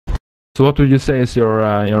So what would you say is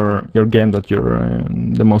your game that you're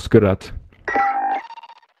the most good at?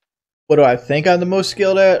 What do I think I'm the most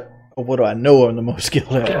skilled at, or what do I know I'm the most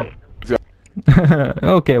skilled at?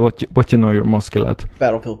 Okay, what you know you're most skilled at?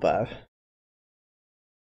 Battlefield 5.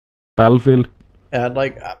 Battlefield. And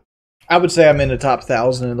I would say I'm in the top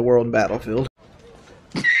 1,000 in the world in Battlefield.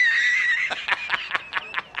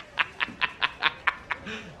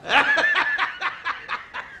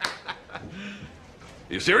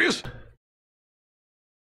 You serious?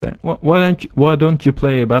 Why don't you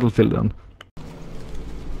play Battlefield then?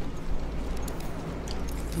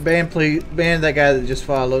 Ban that guy that just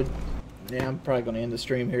followed. Yeah, I'm probably gonna end the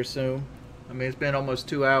stream here soon. I mean, it's been almost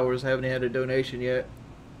 2 hours. I haven't had a donation yet,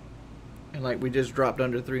 and like we just dropped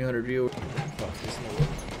under 300 viewers.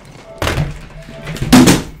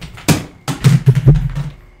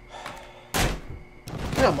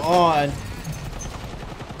 Come on.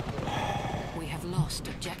 We have lost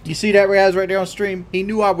objective. You see that guys right there on stream? He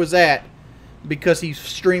knew I was at because he's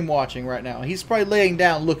stream watching right now. He's probably laying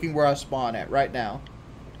down looking where I spawn at right now.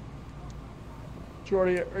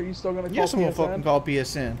 Jordy, are you still gonna call Yes, I'm gonna PSN? fucking call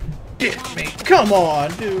PSN. Get me. Come on,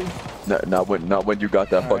 dude. Not when you got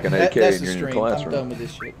that fucking Alright, AK that's in the your stream. classroom. I'm done with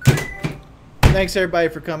this shit. Thanks everybody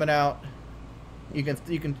for coming out. You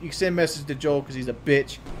can send message to Joel because he's a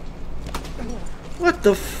bitch. What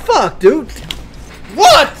the fuck, dude?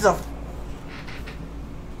 What the?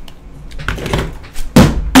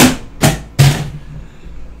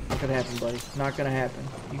 Not gonna happen, buddy. Not gonna happen.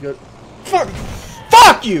 You go. Fuck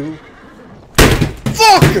you.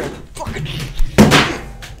 Fuck it. Fucking.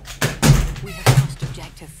 We have lost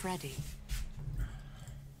objective Freddy.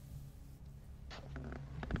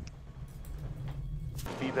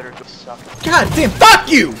 You better go suck. God damn, fuck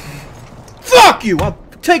you! Fuck you! I'm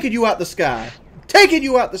taking you out the sky. Taking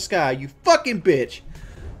you out the sky, you fucking bitch.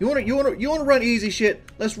 You wanna run easy shit?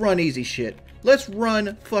 Let's run easy shit. Let's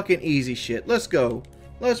run fucking easy shit. Let's go.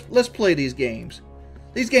 Let's play these games.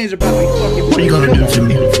 These games are about to be fucking. What are you gonna do to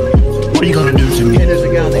me? What are you gonna do to me? And there's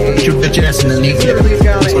a guy on the Put your bitch ass in the knee. Literally a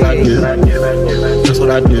guy on That's what I the do. That's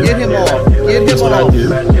what I do. Get him off. Get him That's what I off. do.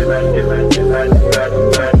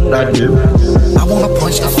 What I do. I wanna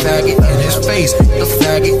punch a faggot in his face. The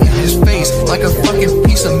faggot in his face. Like a fucking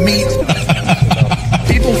piece of meat.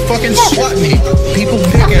 People fucking swat me. People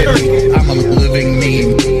pick at me. I'm a living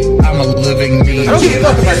meme. I'm a living meme. I don't give a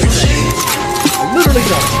fuck about your shit. I literally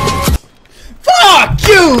don't. Fuck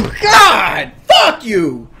you! God! Fuck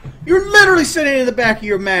you! You're literally sitting in the back of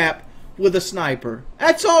your map with a sniper.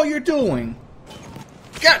 That's all you're doing.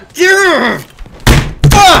 God damn!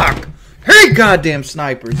 Fuck! Hate goddamn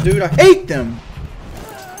snipers, dude. I hate them.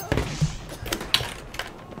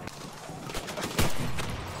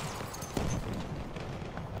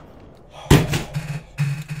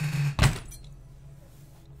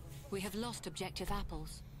 We have lost objective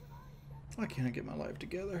apples. Why can't I get my life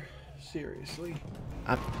together? Seriously.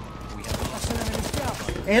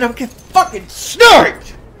 And I'm getting fucking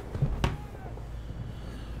sniped!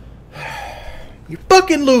 You're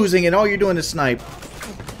fucking losing and all you're doing is snipe.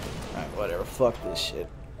 Alright, whatever. Fuck this shit.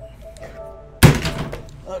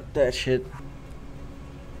 Fuck that shit.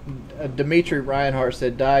 Dimitri Reinhardt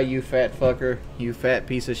said, "Die, you fat fucker. You fat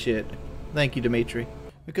piece of shit." Thank you, Dimitri.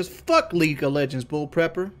 Because fuck League of Legends, Bull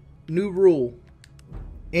Prepper. New rule.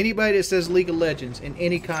 Anybody that says League of Legends in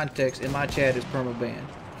any context in my chat is permabanned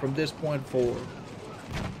from this point forward.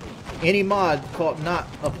 Any mod caught not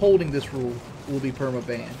upholding this rule will be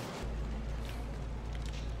permabanned.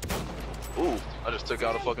 Ooh, I just took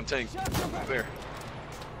out a fucking tank. There.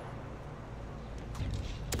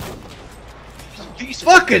 These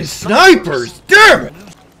Fucking snipers! Damn it!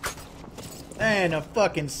 And a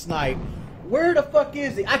fucking snipe. Where the fuck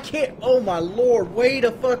is he? I can't. Oh my lord! Way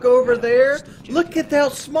the fuck over there! Look at how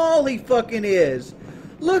small he fucking is.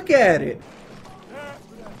 Look at it.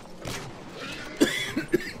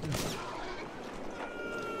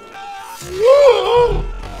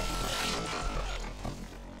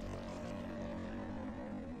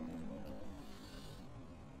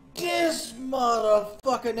 This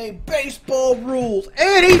motherfucker named Baseball Rules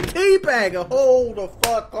and he teabagger. Hold the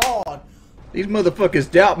fuck on. These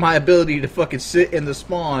motherfuckers doubt my ability to fucking sit in the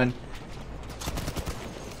spawn.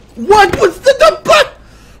 What was the butt?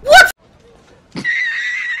 What?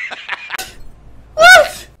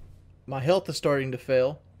 What? My health is starting to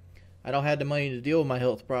fail. I don't have the money to deal with my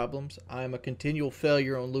health problems. I'm a continual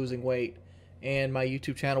failure on losing weight. And my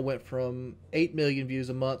YouTube channel went from 8 million views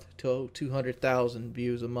a month to 200,000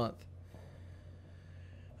 views a month.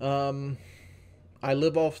 I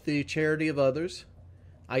live off the charity of others.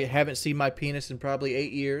 I haven't seen my penis in probably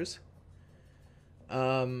 8 years.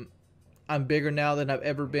 I I'm bigger now than I've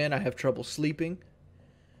ever been. I have trouble sleeping.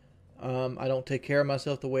 I don't take care of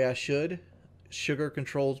myself the way I should. Sugar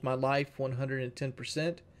controls my life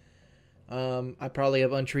 110%. I probably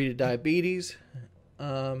have untreated diabetes.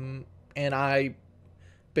 And I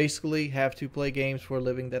basically have to play games for a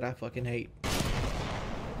living that I fucking hate.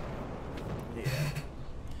 Yeah.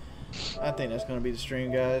 I think that's going to be the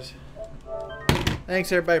stream, guys. Thanks,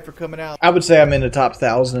 everybody, for coming out. I would say I'm in the top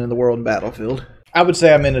 1,000 in the world in Battlefield. I would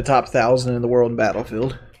say I'm in the top 1,000 in the world in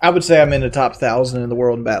Battlefield. I would say I'm in the top 1,000 in the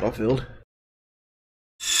world in Battlefield.